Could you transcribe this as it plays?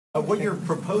What you're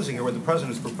proposing, or what the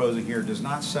president is proposing here, does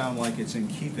not sound like it's in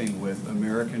keeping with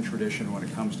American tradition when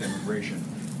it comes to immigration.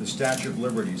 The Statue of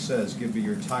Liberty says, "Give me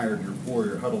your tired, your poor,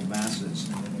 your huddled masses,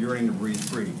 yearning to breathe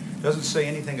free." It doesn't say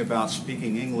anything about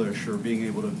speaking English or being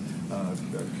able to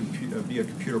be a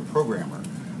computer programmer.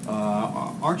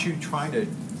 Aren't you trying to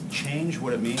change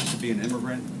what it means to be an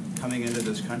immigrant coming into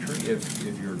this country if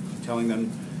you're telling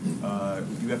them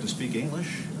you have to speak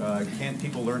English? Can't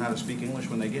people learn how to speak English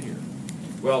when they get here?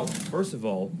 Well, first of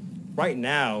all, right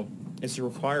now, it's a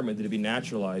requirement that to be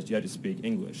naturalized, you have to speak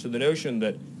English. So the notion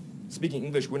that speaking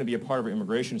English wouldn't be a part of our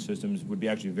immigration systems would be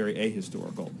actually very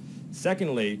ahistorical.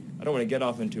 Secondly, I don't want to get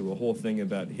off into a whole thing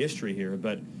about history here,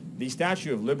 but the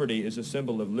Statue of Liberty is a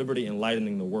symbol of liberty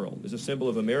enlightening the world. It's a symbol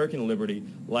of American liberty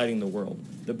lighting the world.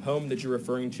 The poem that you're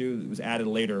referring to that was added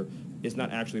later is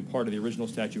not actually part of the original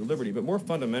Statue of Liberty, but more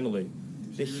fundamentally,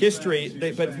 the history,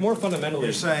 but more fundamentally,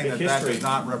 you're saying that that does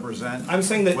not represent. I'm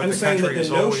saying that what the country has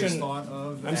always thought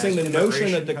of I'm saying the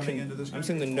notion that I'm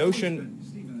saying the notion.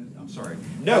 I'm sorry.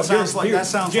 No, Jim,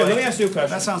 let me ask you a question.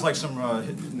 That sounds like some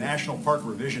national park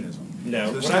revisionism.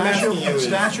 No, the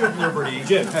Statue of Liberty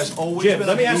has always been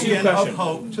a beacon of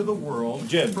hope to the world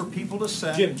for people to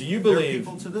send do you believe,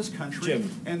 their people to this country,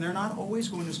 and they're not always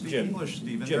going to speak English,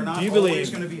 Stephen. They're not always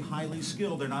going to be highly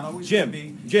skilled. They're not always going to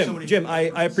be Jim,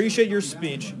 I appreciate your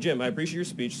speech. Jim, I appreciate your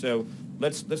speech, so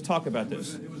let's talk about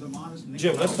this.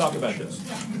 Jim, let's talk about this.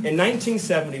 In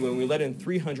 1970, when we let in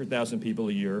 300,000 people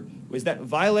a year, was that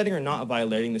violating or not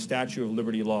violating the Statue of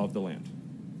Liberty law of the land?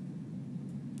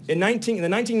 In the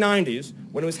 1990s,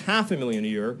 when it was 500,000 a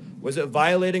year, was it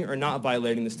violating or not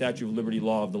violating the Statue of Liberty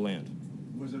law of the land?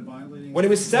 Was it violating? When it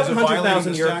was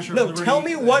 700,000 a year. No, tell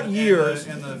me what years.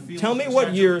 Tell me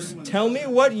what years. Tell me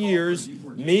what years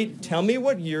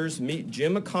meet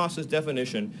Jim Acosta's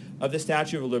definition of the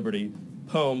Statue of Liberty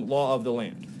poem law of the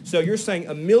land. So you're saying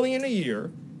 1 million a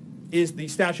year is the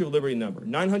Statue of Liberty number.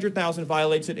 900,000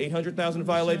 violates it, 800,000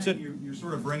 violates it. You're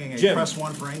sort of bringing a press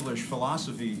one for English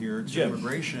philosophy here to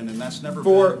immigration, and that's never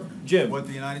been what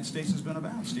the United States has been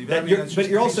about, Steve. But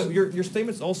your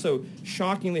statement's also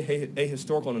shockingly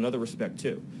ahistorical in another respect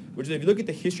too, which is if you look at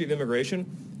the history of immigration,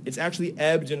 it's actually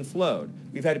ebbed and flowed.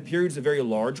 We've had periods of very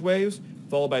large waves,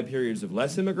 followed by periods of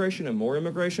less immigration and more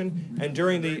immigration, and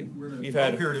during the we've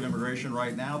had a period of immigration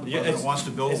right now. The president wants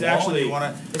to build a wall. And you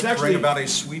want to bring about a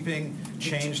sweeping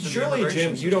change to the immigration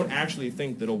Jim, system. you don't actually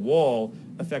think that a wall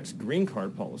affects green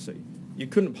card policy. You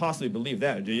couldn't possibly believe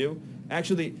that, do you?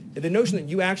 Actually, the notion that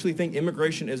you actually think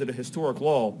immigration is at a historic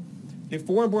law, the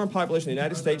foreign-born population in the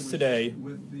United States today,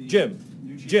 Jim.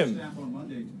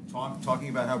 Talking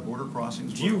about how border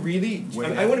crossings. Do you really?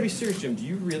 I want to be serious, Jim. Do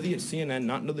you really at CNN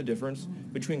not know the difference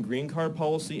between green card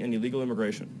policy and illegal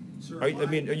immigration? Sir,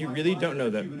 you really don't know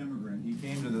that? Cuban immigrant. He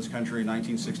came to this country in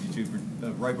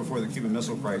 1962, right before the Cuban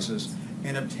Missile Crisis,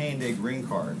 and obtained a green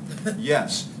card.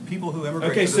 Yes, people who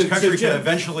immigrate to this country can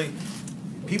eventually.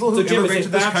 People who immigrate to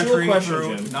this country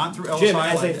not through Ellis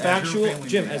Island,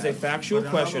 as a factual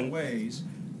question, in other ways,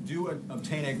 do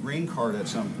obtain a green card at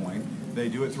some point. They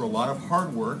do it through a lot of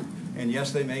hard work, and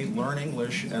yes, they may learn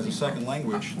English as a second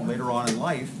language later on in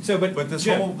life. But this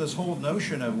whole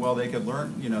notion of, well, they could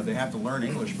learn, they have to learn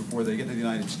English before they get to the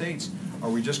United States. Are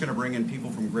we just going to bring in people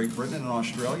from Great Britain and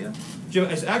Australia? Jim,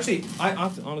 actually, I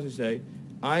have to honestly say,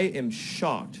 I am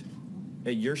shocked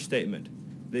at your statement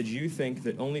that you think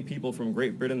that only people from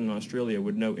Great Britain and Australia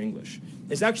would know English.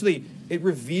 It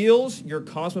reveals your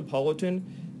cosmopolitan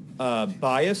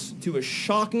bias to a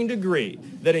shocking degree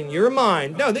that in your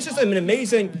mind, this is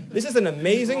an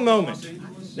amazing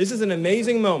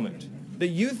moment that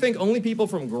you think only people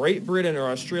from Great Britain or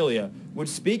Australia would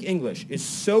speak English is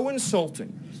so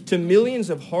insulting to millions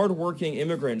of hardworking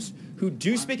immigrants who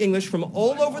do speak English from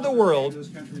all over the world.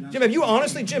 Jim, have you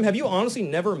honestly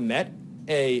never met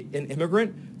an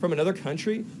immigrant from another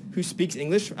country who speaks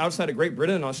English outside of Great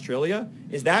Britain and Australia?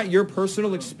 Is that your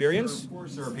personal experience? Of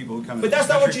course there are people who come But that's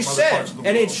not what you said,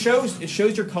 and it shows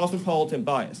your cosmopolitan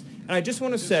bias. And I just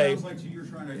want to say, it sounds like you're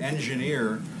trying to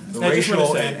engineer the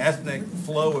racial and ethnic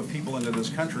flow of people into this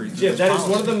country. Yeah, that is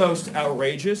one of the most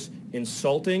outrageous,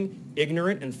 insulting,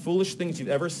 ignorant, and foolish things you've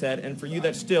ever said, and for you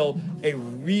that's still a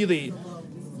really...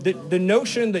 The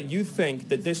notion that you think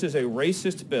that this is a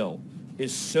racist bill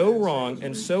is so wrong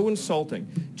and so insulting.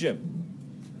 Jim,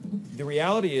 the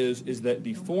reality is that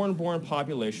the foreign-born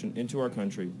population into our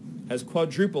country has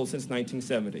quadrupled since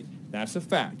 1970. That's a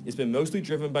fact. It's been mostly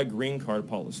driven by green card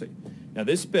policy. Now,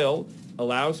 this bill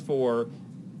allows for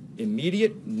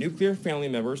immediate nuclear family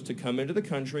members to come into the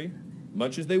country,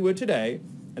 much as they would today,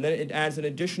 and then it adds an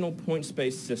additional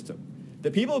points-based system.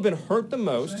 The people who've been hurt the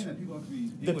most,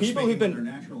 the people who've been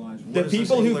naturalized The is this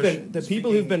people who've English been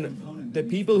speaking component the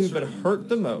people who've been serve? hurt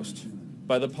the most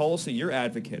by the policy you're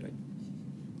advocating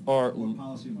are What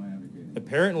policy am I advocating?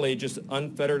 apparently just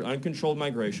unfettered, uncontrolled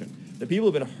migration. The people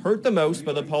who've been hurt the most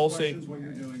by the policy. What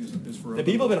you're doing is for The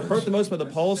people who've been hurt the most by the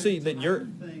policy that you're.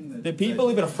 The people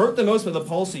who've been hurt the most by the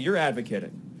policy you're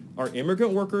advocating are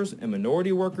immigrant workers and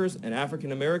minority workers and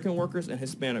African American workers and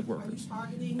Hispanic workers.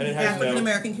 Targeting And it the has African no.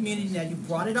 American community. Now you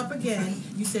brought it up again.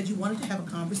 You said you wanted to have a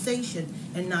conversation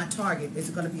and not target. Is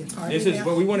it going to be a target? This is now?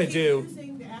 what we want to You do. keep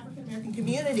using the African American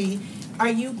community. Are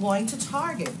you going to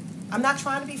target? I'm not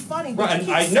trying to be funny, but Right,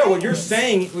 you and keep I know what saying you're this.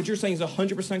 saying. What you're saying is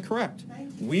 100% correct.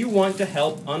 Thank you. We want to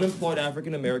help unemployed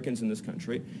African Americans in this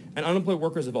country, and unemployed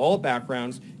workers of all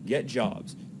backgrounds get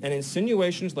jobs. And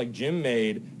insinuations like Jim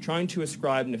made, trying to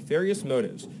ascribe nefarious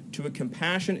motives to a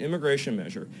compassion immigration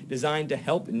measure designed to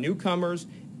help newcomers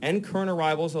and current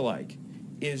arrivals alike,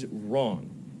 is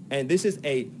wrong. And this is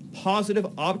a positive,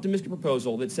 optimistic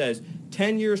proposal that says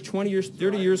 10 years, 20 years,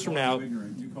 30 years from now,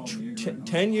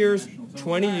 10 years,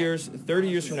 20 years, 30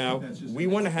 years from now, we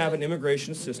want to have an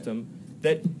immigration system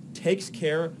that takes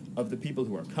care of the people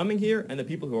who are coming here and the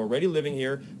people who are already living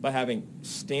here by having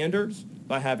standards,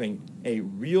 by having a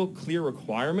real clear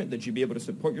requirement that you be able to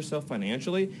support yourself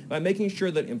financially, by making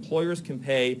sure that employers can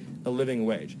pay a living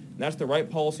wage. And that's the right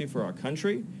policy for our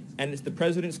country, and it's the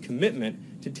president's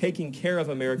commitment to taking care of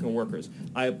American workers.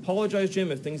 I apologize,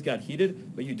 Jim, if things got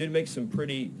heated, but you did make some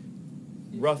pretty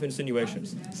rough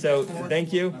insinuations. So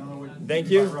thank you. Thank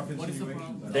you.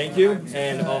 Thank you,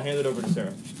 and I'll hand it over to Sarah.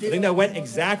 I think that went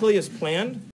exactly as planned.